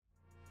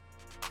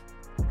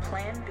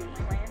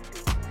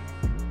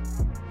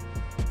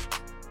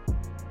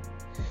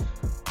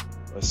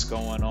What's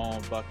going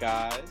on,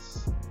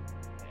 Buckeyes?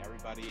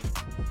 Everybody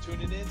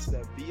tuning in to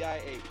the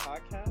BIA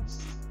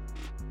podcast.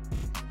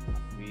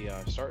 We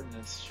are starting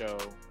this show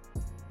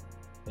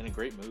in a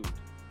great mood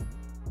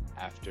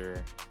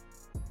after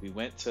we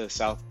went to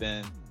South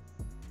Bend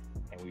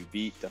and we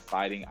beat the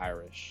Fighting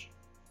Irish.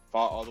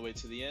 Fought all the way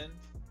to the end,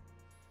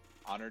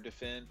 honor,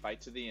 defend,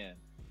 fight to the end.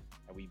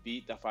 And we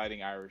beat the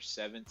Fighting Irish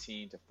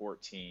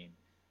 17-14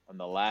 on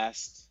the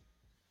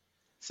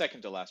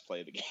second to last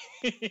play of the game.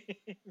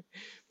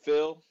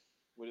 Phil,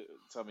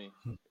 tell me,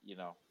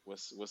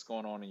 what's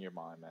going on in your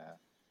mind, man?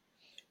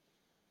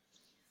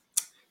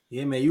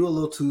 Yeah, man, you a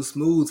little too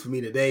smooth for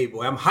me today,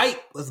 boy. I'm hyped.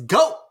 Let's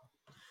go.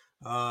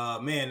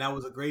 Man, that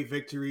was a great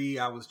victory.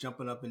 I was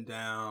jumping up and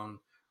down,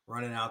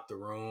 running out the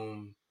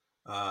room,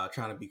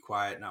 trying to be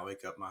quiet, not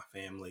wake up my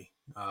family.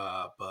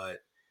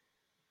 But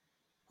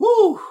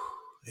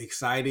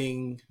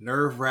exciting,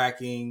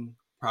 nerve-wracking.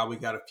 Probably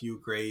got a few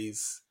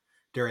grays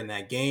during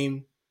that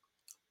game,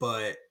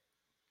 but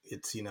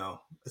it's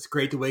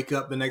great to wake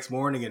up the next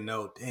morning and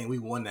know, dang, we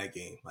won that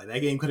game. Like, that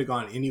game could have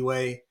gone any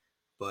way,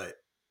 but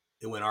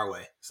it went our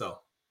way. So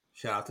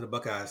shout out to the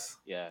Buckeyes.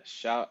 Yeah,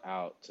 shout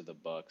out to the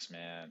Bucks,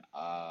 man.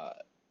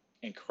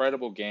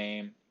 Incredible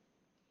game.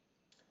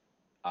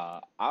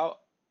 I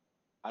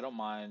don't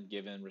mind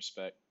giving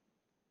respect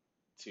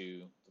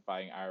to the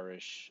Fighting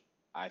Irish.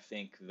 I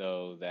think,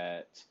 though,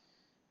 that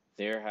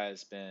there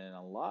has been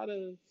a lot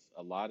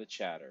of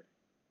chatter,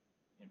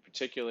 in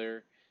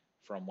particular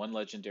from one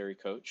legendary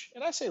coach,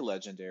 and I say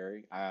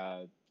legendary.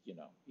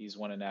 He's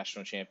won a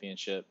national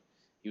championship.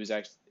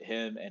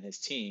 Him and his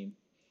team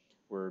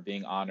were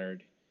being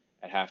honored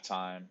at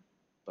halftime,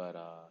 but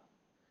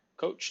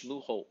Coach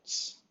Lou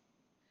Holtz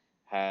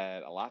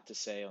had a lot to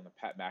say on the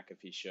Pat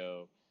McAfee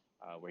show,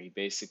 where he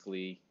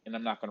basically, and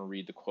I'm not going to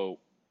read the quote.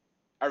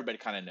 Everybody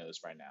kind of knows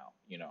by now.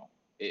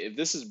 If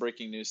this is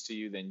breaking news to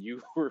you, then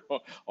you were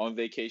on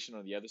vacation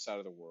on the other side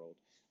of the world.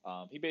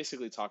 He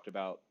basically talked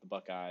about the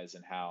Buckeyes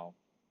and how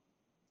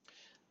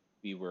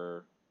we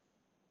were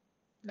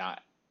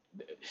not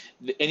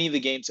any of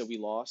the games that we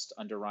lost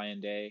under Ryan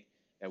Day,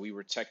 that we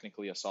were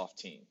technically a soft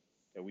team.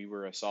 That we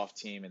were a soft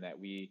team, and that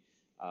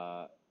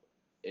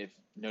if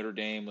Notre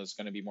Dame was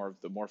going to be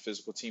the more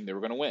physical team, they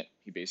were going to win.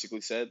 He basically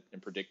said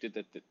and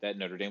predicted that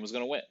Notre Dame was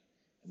going to win,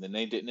 and then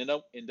they didn't end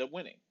up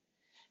winning.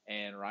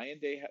 And Ryan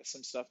Day had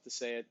some stuff to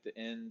say at the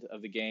end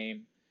of the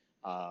game,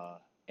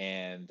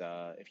 and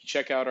if you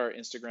check out our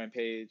Instagram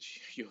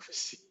page, you'll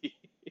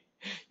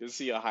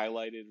see a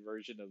highlighted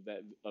version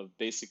of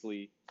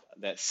basically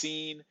that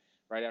scene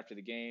right after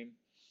the game.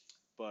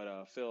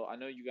 But Phil, I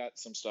know you got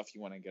some stuff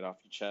you want to get off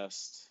your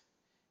chest.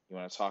 You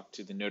want to talk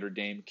to the Notre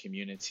Dame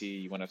community.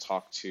 You want to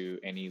talk to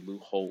any Lou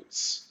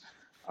Holtz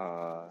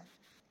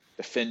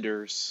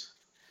defenders.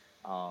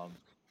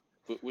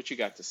 What you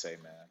got to say,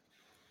 man?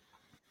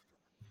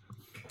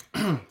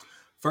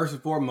 First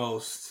and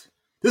foremost,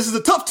 this is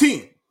a tough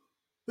team.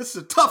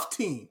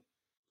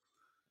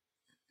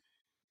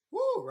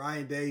 Woo!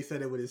 Ryan Day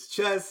said it with his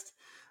chest.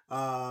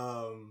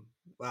 Wow,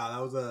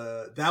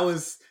 that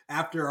was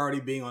after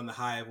already being on the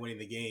high of winning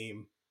the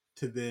game.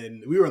 To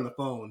then we were on the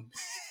phone,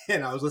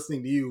 and I was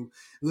listening to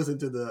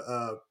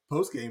the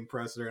post game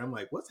presser, and I'm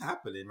like, "What's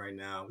happening right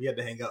now?" We had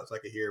to hang up so I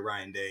could hear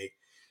Ryan Day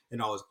in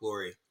all his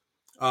glory.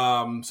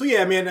 So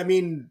yeah, man. I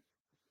mean,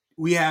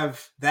 we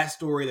have that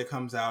story that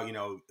comes out.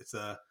 It's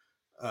a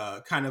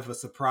kind of a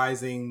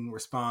surprising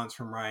response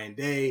from Ryan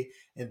Day,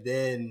 and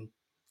then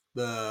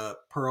the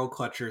Pearl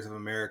Clutchers of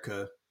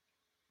America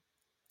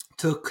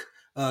took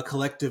a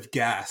collective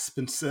gasp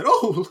and said,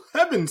 "Oh,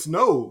 heavens,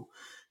 no.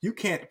 You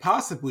can't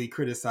possibly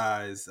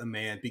criticize a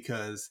man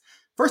because,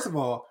 first of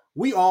all,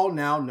 we all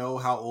now know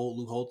how old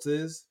Lou Holtz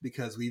is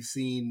because we've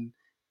seen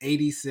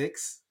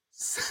 86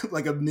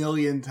 like a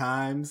million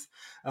times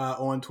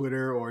on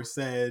Twitter or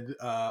said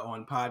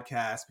on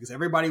podcasts, because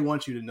everybody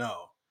wants you to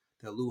know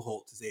that Lou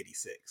Holtz is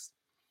 86.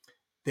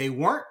 They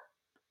weren't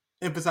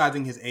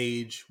emphasizing his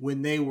age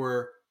when they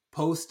were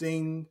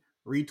posting,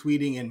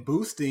 retweeting, and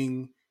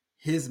boosting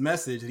his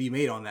message that he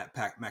made on that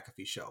Pat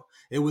McAfee show.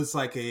 It was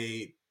like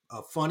a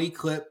funny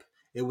clip.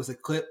 It was a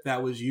clip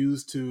that was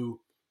used to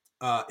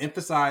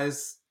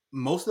emphasize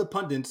most of the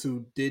pundits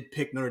who did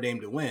pick Notre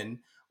Dame to win,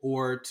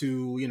 or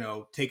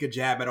to, take a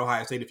jab at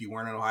Ohio State if you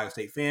weren't an Ohio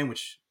State fan,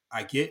 which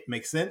I get,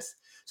 makes sense.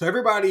 So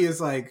everybody is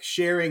like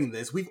sharing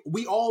this.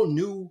 We all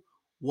knew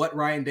what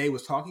Ryan Day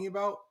was talking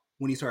about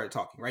when he started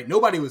talking, right?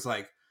 Nobody was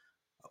like,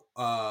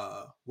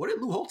 what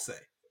did Lou Holtz say?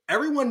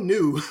 Everyone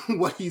knew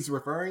what he's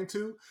referring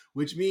to,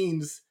 which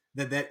means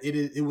that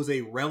it was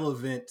a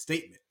relevant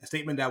statement, a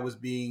statement that was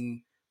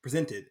being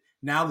presented.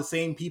 Now the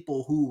same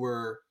people who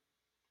were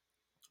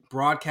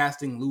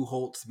broadcasting Lou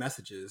Holtz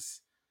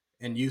messages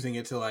and using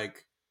it to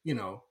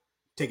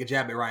take a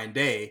jab at Ryan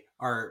Day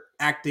are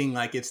acting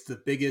like it's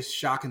the biggest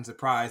shock and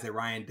surprise that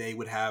Ryan Day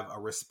would have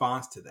a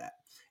response to that.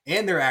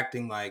 And they're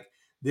acting like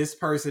this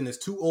person is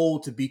too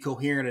old to be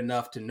coherent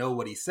enough to know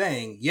what he's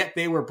saying, yet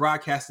they were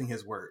broadcasting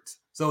his words.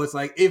 So it's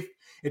like if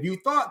you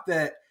thought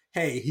that,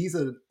 hey, he's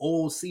an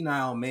old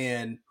senile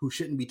man who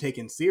shouldn't be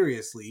taken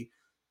seriously,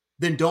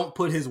 then don't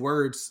put his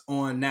words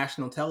on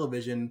national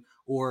television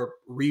or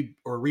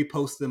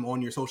repost them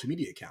on your social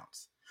media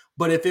accounts.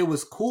 But if it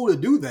was cool to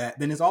do that,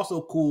 then it's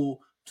also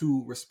cool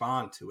to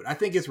respond to it. I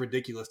think it's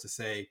ridiculous to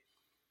say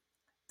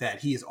that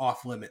he is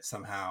off limits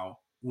somehow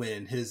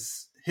when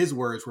his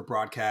words were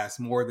broadcast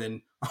more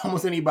than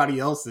almost anybody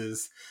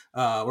else's,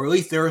 or at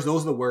least those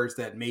are the words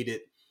that made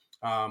it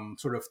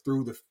sort of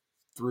through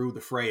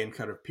the fray and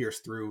kind of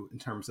pierced through in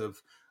terms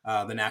of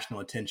the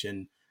national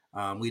attention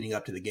leading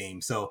up to the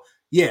game. So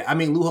yeah, I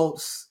mean, Lou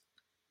Holtz,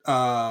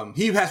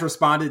 he has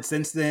responded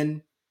since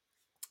then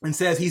and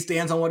says he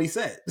stands on what he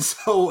said.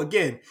 So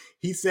again,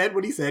 he said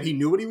what he said. He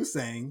knew what he was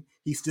saying.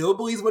 He still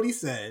believes what he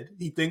said.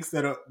 He thinks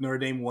that Notre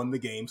Dame won the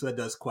game, so that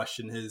does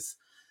question his,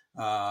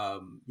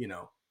 you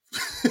know,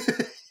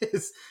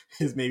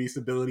 his maybe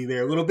stability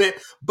there a little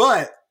bit.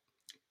 But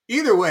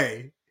either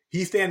way,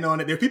 he's standing on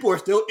it. There, people are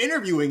still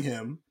interviewing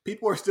him.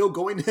 People are still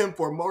going to him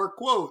for more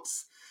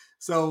quotes.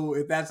 So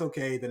if that's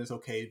okay, then it's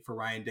okay for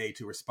Ryan Day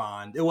to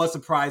respond. It was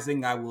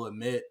surprising, I will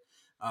admit.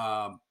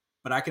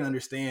 But I can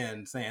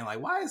understand saying,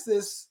 like, why is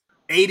this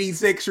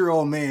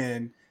 86-year-old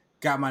man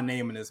got my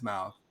name in his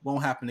mouth?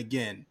 Won't happen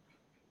again.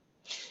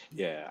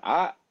 Yeah,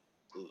 I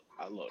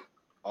look.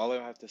 All I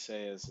have to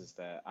say is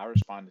that I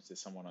responded to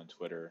someone on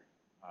Twitter,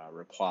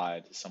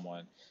 replied to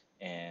someone,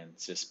 and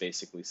just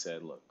basically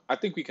said, "Look, I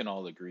think we can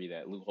all agree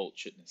that Lou Holt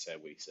shouldn't have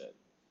said what he said.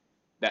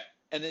 That,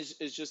 and it's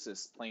just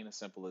as plain and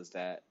simple as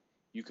that.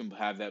 You can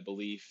have that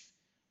belief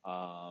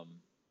um,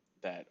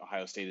 that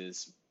Ohio State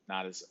is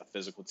not as a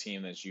physical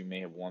team as you may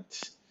have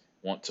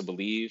want to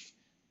believe,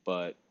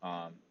 but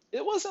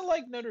it wasn't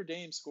like Notre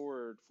Dame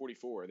scored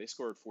 44. They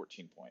scored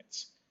 14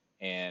 points,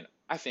 and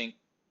I think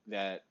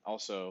that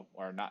also,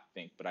 or not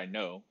think, but I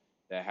know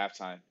that at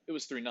halftime it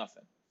was 3-0.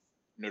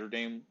 Notre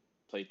Dame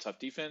played tough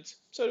defense,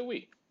 so did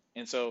we,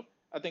 and so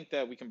I think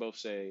that we can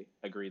both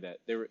agree that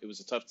it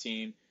was a tough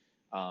team.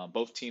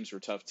 Both teams were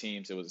tough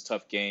teams. It was a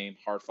tough game,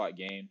 hard fought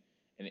game,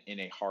 and in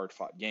a hard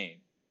fought game,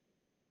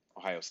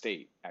 Ohio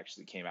State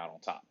actually came out on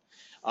top.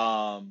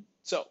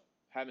 So,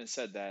 having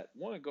said that, I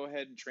want to go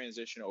ahead and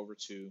transition over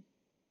to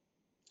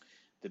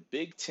the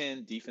Big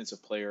Ten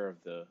Defensive Player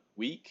of the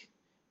Week,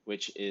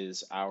 which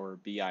is our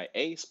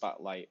BIA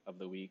Spotlight of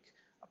the Week.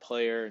 A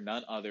player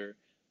none other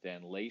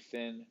than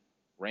Lathan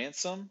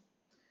Ransom.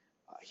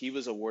 He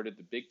was awarded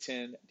the Big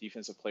Ten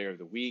Defensive Player of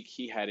the Week.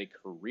 He had a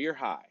career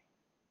high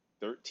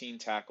 13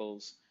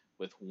 tackles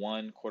with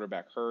one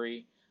quarterback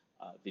hurry.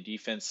 The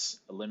defense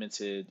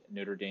limited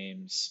Notre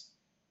Dame's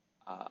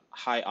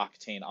high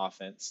octane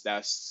offense.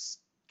 That's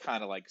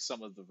kind of like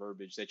some of the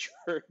verbiage that you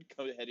heard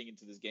heading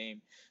into this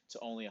game, to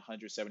only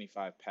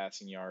 175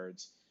 passing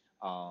yards.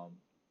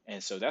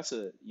 And so that's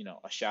a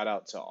shout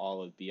out to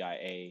all of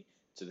BIA,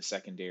 to the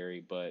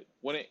secondary, but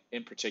want to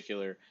in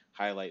particular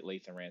highlight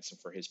Lathan Ransom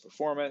for his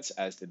performance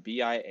as the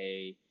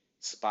BIA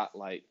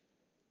Spotlight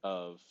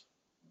of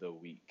the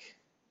Week.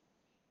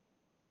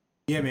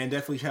 Yeah, man,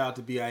 definitely shout out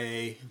to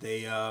BIA.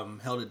 They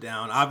held it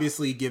down.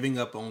 Obviously, giving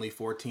up only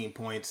 14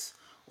 points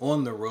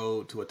on the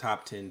road to a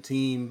top 10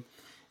 team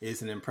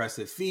is an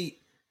impressive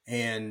feat.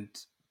 And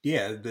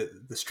yeah,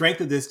 the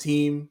strength of this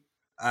team,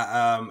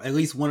 at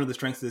least one of the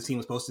strengths of this team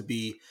was supposed to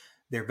be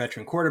their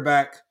veteran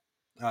quarterback,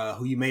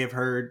 who you may have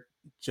heard,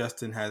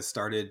 Justin has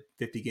started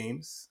 50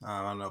 games.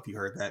 I don't know if you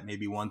heard that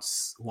maybe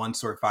once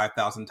or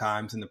 5,000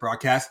 times in the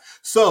broadcast.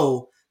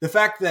 So the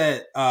fact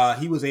that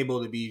he was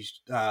able to be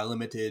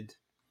limited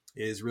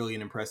is really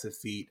an impressive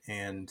feat.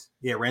 And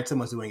yeah, Ransom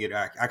was doing it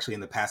actually in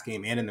the pass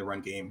game and in the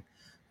run game,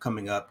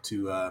 coming up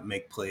to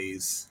make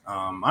plays.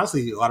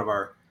 Honestly, a lot of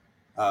our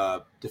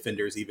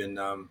defenders, even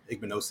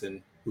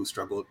Igmanosin, who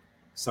struggled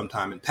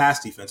sometime in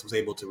pass defense, was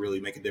able to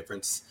really make a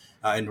difference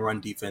in run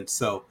defense.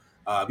 So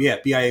yeah,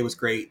 BIA was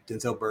great.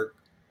 Denzel Burke,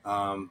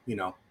 had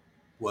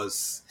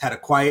a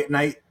quiet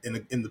night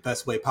in the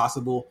best way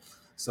possible.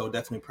 So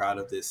definitely proud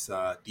of this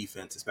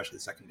defense, especially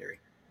the secondary.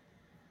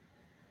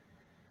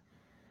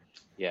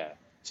 Yeah,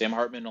 Sam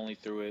Hartman only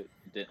threw it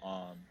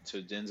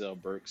to Denzel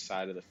Burke's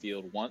side of the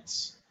field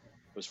once.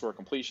 It was for a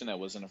completion that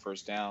wasn't a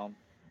first down.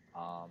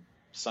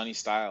 Sonny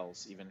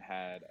Styles even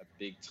had a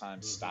big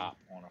time stop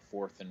on a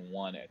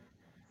 4th-and-1. I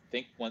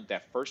think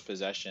that first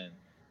possession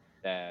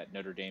that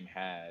Notre Dame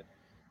had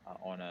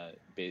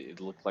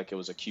it looked like it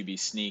was a QB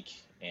sneak,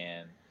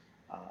 and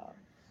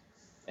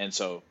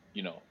so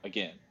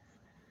again,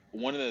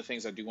 one of the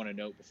things I do want to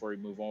note before we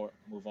move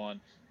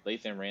on,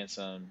 Lathan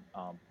Ransom,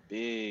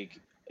 big,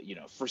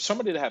 for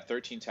somebody to have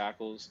 13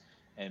 tackles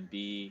and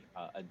be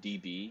a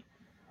DB,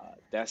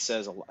 that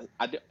says a lot.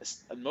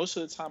 Most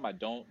of the time, I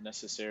don't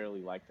necessarily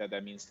like that.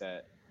 That means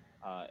that,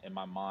 in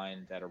my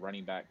mind, that a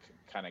running back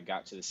kind of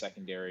got to the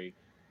secondary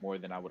more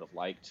than I would have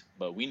liked.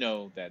 But we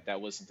know that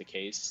that wasn't the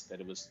case,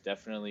 that it was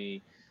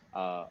definitely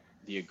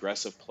the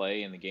aggressive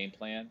play and the game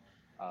plan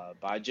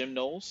by Jim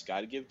Knowles.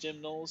 Got to give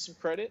Jim Knowles some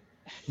credit.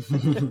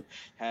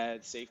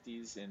 Had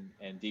safeties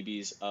and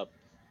DBs up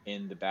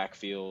in the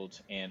backfield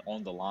and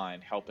on the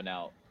line helping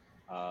out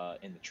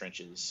in the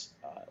trenches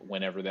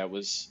whenever that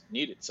was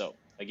needed. So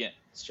again,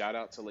 shout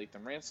out to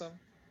Latham Ransom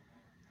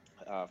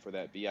for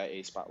that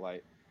BIA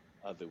spotlight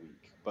of the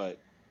week. But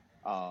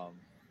um,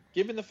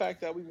 given the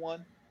fact that we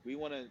won, we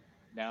want to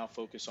now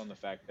focus on the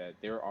fact that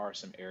there are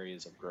some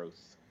areas of growth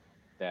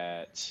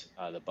that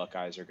the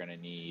Buckeyes are going to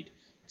need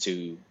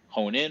to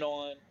hone in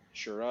on,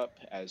 sure up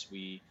as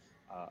we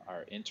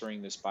are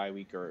entering this bye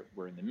week, or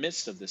we're in the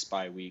midst of this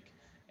bye week,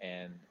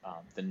 and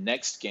the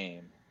next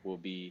game will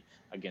be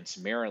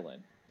against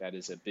Maryland. That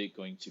is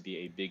going to be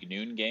a big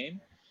noon game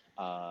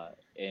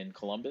in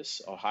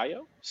Columbus,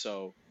 Ohio.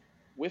 So,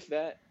 with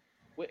that,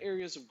 what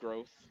areas of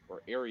growth,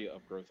 or area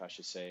of growth, I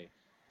should say,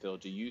 Phil,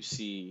 do you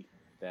see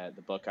that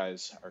the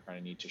Buckeyes are going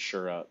to need to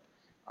sure up?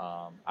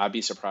 I'd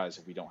be surprised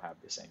if we don't have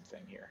the same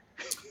thing here.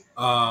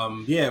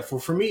 Yeah,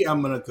 for me,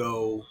 I'm gonna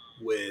go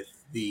with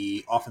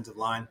the offensive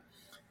line,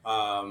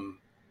 um,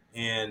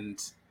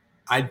 and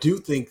I do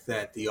think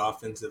that the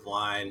offensive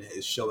line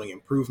is showing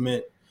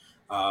improvement.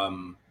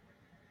 Um,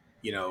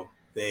 you know,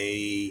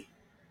 they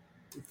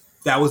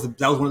that was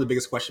one of the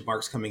biggest question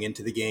marks coming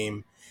into the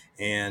game,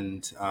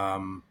 and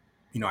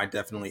I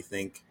definitely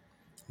think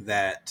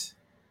that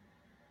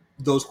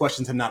those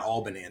questions have not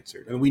all been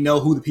answered. I mean, we know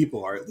who the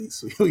people are, at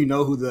least we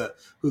know who the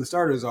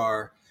starters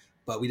are,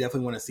 but we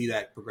definitely want to see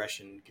that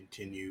progression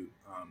continue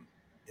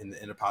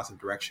in a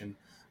positive direction.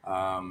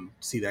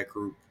 See that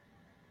group,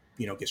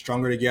 get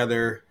stronger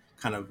together,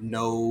 kind of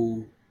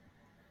know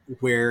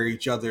where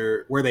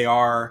they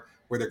are,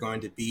 where they're going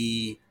to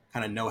be,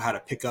 kind of know how to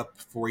pick up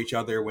for each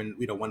other when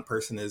one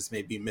person is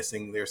maybe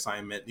missing their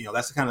assignment.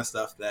 That's the kind of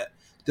stuff that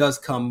does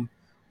come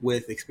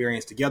with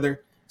experience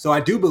together. So I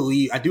do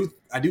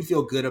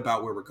feel good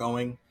about where we're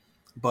going,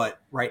 but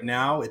right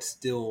now it's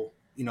still,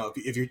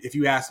 if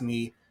you ask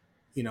me,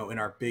 in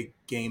our big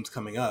games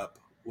coming up,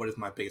 what is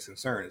my biggest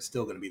concern? It's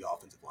still going to be the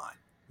offensive line.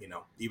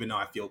 Even though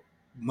I feel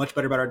much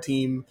better about our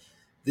team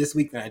this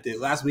week than I did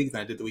last week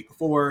than I did the week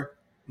before,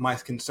 my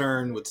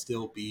concern would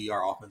still be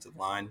our offensive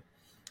line.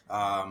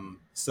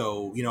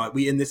 So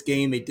we in this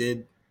game they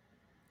did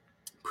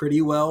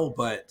pretty well,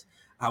 but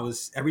I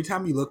was every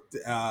time you looked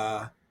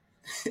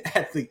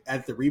at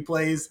the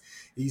replays,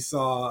 you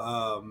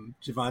saw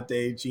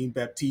Javonte Jean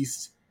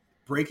Baptiste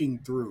breaking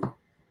through.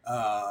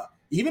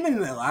 Even in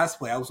the last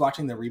play, I was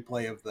watching the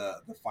replay of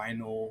the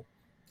final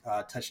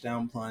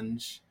touchdown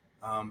plunge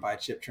by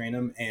Chip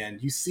Trayanum,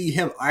 and you see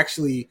him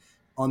actually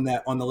on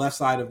the left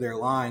side of their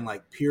line,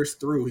 like pierce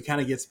through. He kind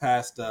of gets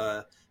past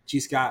G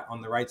Scott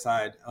on the right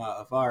side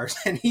of ours,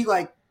 and he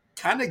like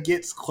kind of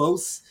gets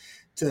close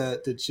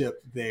to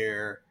Chip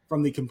there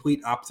from the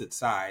complete opposite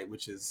side,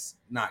 which is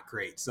not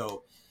great.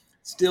 So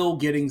still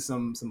getting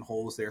some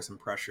holes there, some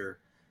pressure.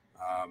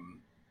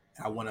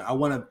 I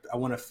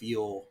wanna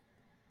feel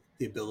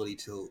the ability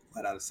to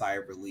let out a sigh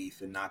of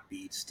relief and not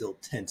be still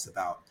tense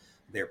about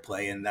their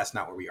play, and that's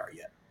not where we are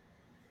yet.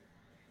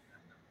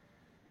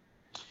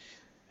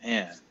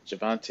 Man,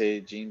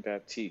 Javonte Jean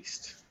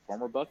Baptiste,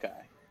 former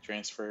Buckeye,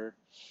 transfer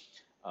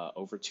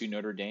over to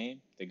Notre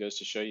Dame. That goes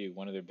to show you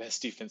one of their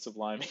best defensive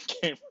linemen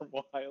came from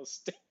Ohio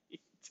State.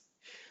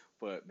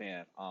 But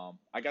man,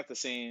 I got the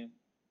same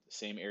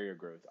area of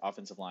growth,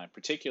 offensive line,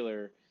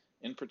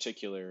 in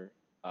particular,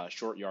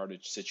 short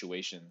yardage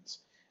situations.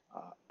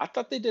 I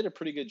thought they did a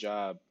pretty good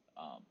job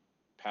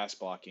pass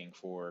blocking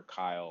for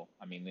Kyle.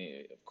 I mean,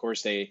 of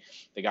course they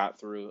got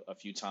through a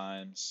few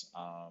times,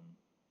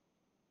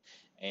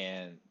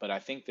 but I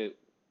think that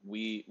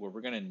what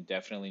we're going to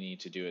definitely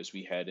need to do as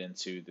we head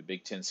into the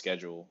Big Ten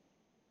schedule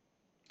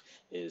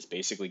is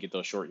basically get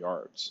those short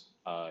yards,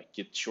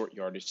 get short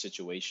yardage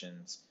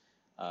situations,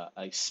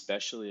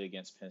 especially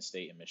against Penn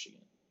State and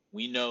Michigan.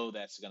 We know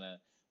that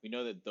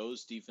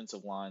those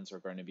defensive lines are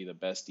going to be the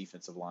best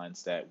defensive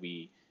lines that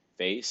we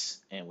face,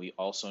 and we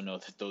also know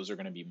that those are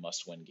going to be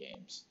must-win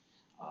games.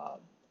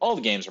 All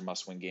the games are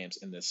must-win games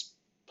in this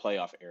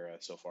playoff era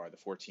so far, the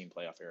 14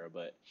 playoff era,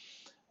 but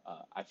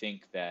I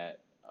think that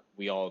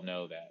we all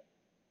know that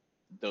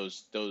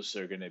those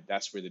are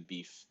that's where the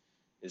beef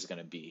is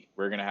gonna be.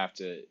 We're gonna have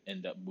to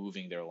end up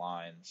moving their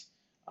lines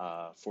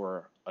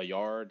for a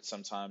yard,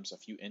 sometimes a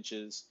few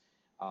inches.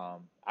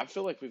 I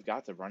feel like we've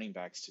got the running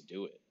backs to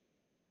do it.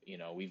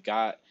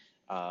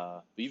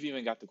 We've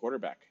even got the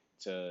quarterback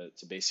to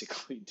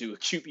basically do a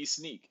QB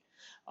sneak.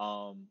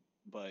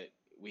 But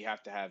we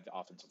have to have the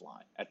offensive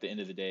line. At the end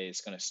of the day,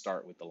 it's going to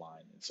start with the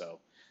line. And so,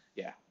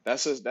 yeah,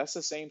 that's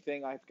the same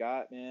thing I've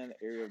got, man.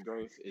 The area of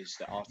growth is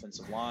the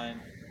offensive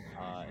line,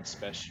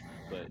 especially,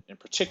 but in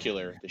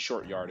particular, the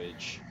short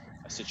yardage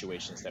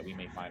situations that we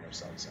may find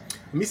ourselves in.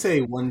 Let me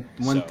say one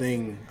So,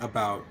 thing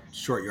about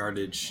short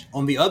yardage.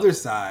 On the other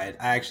side,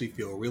 I actually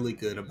feel really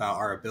good about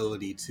our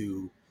ability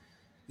to,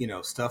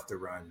 stuff the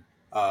run.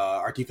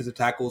 Our defensive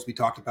tackles we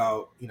talked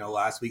about,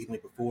 last week and the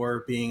week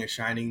before, being a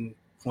shining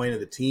point of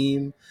the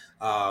team.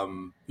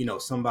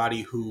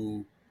 Somebody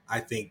who I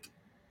think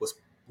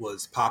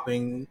was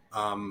popping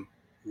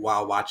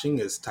while watching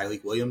is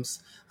Tyleik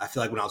Williams. I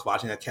feel like when I was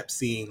watching, I kept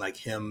seeing like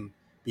him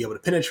be able to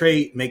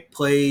penetrate, make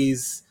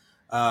plays,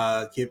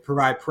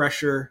 provide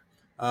pressure.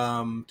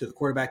 to the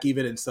quarterback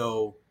even. And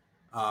so,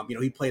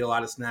 he played a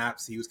lot of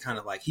snaps. He was kind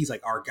of like, he's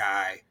like our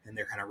guy, and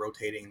they're kind of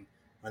rotating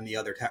on the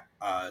other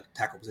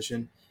tackle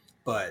position.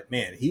 But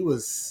man, he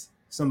was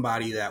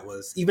somebody that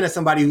was, even as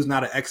somebody who's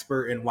not an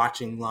expert in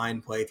watching line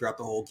play throughout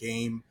the whole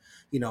game,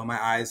 my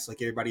eyes,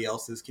 like everybody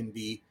else's, can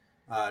be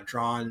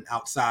drawn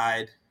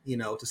outside,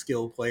 to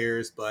skilled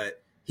players,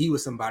 but he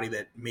was somebody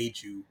that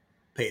made you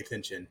pay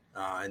attention.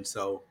 And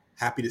so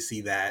happy to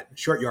see that.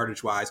 Short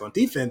yardage wise on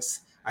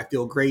defense, I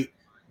feel great.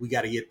 We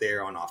got to get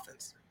there on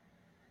offense.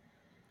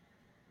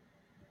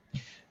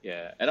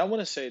 Yeah, and I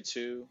want to say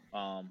too,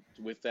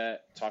 with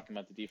that, talking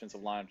about the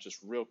defensive line, just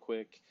real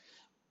quick,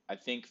 I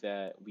think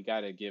that we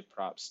got to give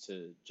props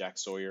to Jack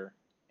Sawyer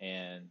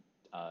and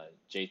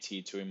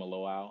JT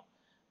Tuimoloau.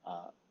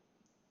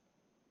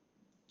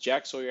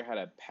 Jack Sawyer had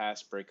a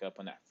pass breakup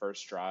on that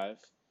first drive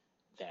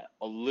that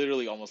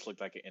literally almost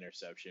looked like an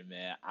interception,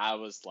 man. I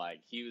was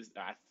like,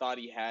 I thought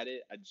he had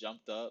it. I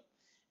jumped up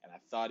and I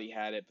thought he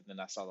had it, but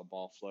then I saw the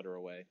ball flutter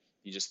away.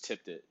 He just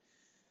tipped it.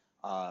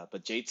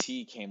 But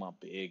JT came up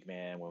big,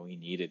 man, when we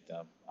needed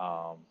them.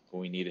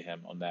 When we needed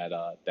him on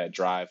that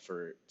drive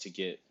to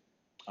get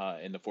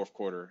in the fourth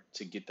quarter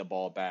to get the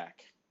ball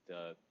back.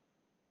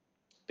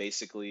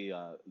 Basically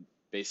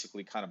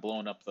kind of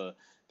blowing up the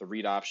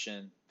read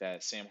option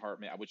that Sam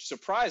Hartman, which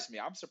surprised me.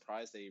 I'm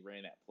surprised they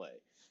ran that play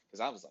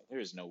because I was like, there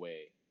is no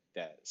way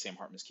that Sam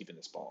Hartman's keeping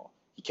this ball.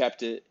 He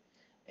kept it,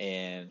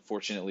 and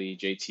fortunately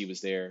JT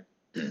was there.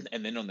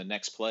 And then on the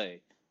next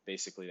play,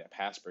 basically that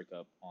pass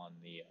breakup on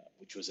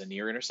which was a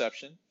near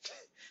interception,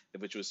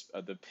 which was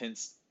the Penn,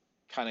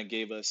 kind of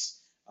gave us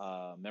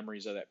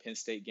memories of that Penn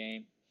State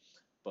game.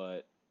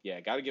 But yeah,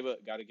 gotta give a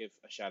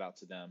shout out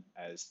to them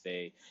as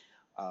they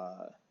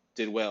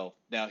did well.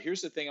 Now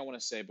here's the thing I want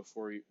to say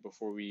before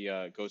we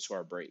go to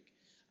our break.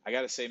 I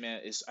gotta say,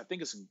 man, I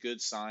think it's a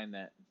good sign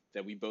that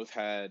we both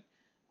had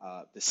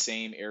the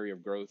same area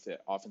of growth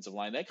at offensive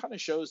line. That kind of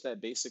shows that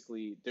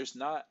basically there's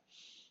not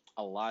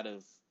a lot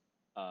of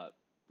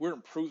we're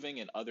improving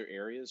in other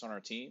areas on our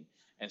team,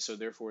 and so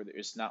therefore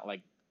it's not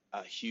like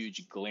a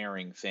huge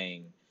glaring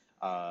thing,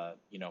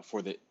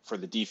 for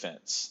the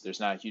defense. There's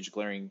not a huge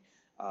glaring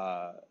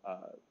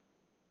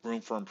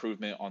room for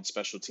improvement on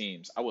special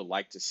teams. I would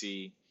like to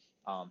see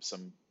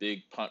some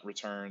big punt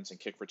returns and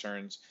kick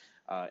returns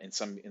in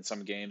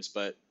some games,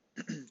 but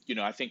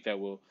I think that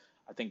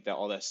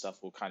all that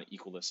stuff will kind of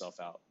equal itself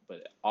out.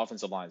 But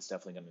offensive line is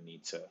definitely going to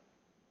need to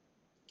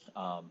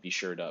be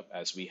shored up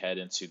as we head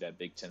into that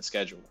Big Ten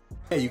schedule.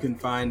 Yeah, you can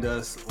find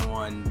us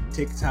on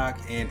TikTok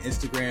and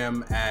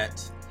Instagram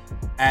at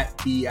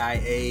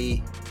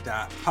BIA.pod.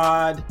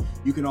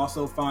 You can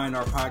also find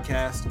our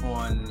podcast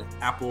on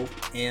Apple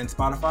and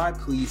Spotify.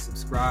 Please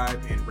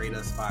subscribe and rate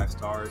us 5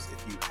 stars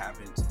if you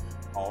haven't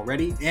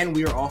already. And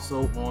we are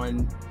also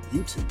on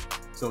YouTube.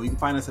 So you can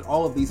find us at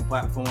all of these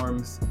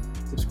platforms.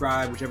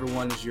 Subscribe, whichever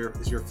one is your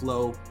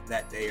flow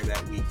that day or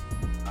that week.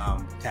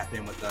 Tap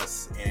in with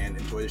us and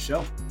enjoy the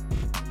show.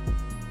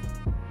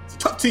 It's a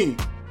tough team.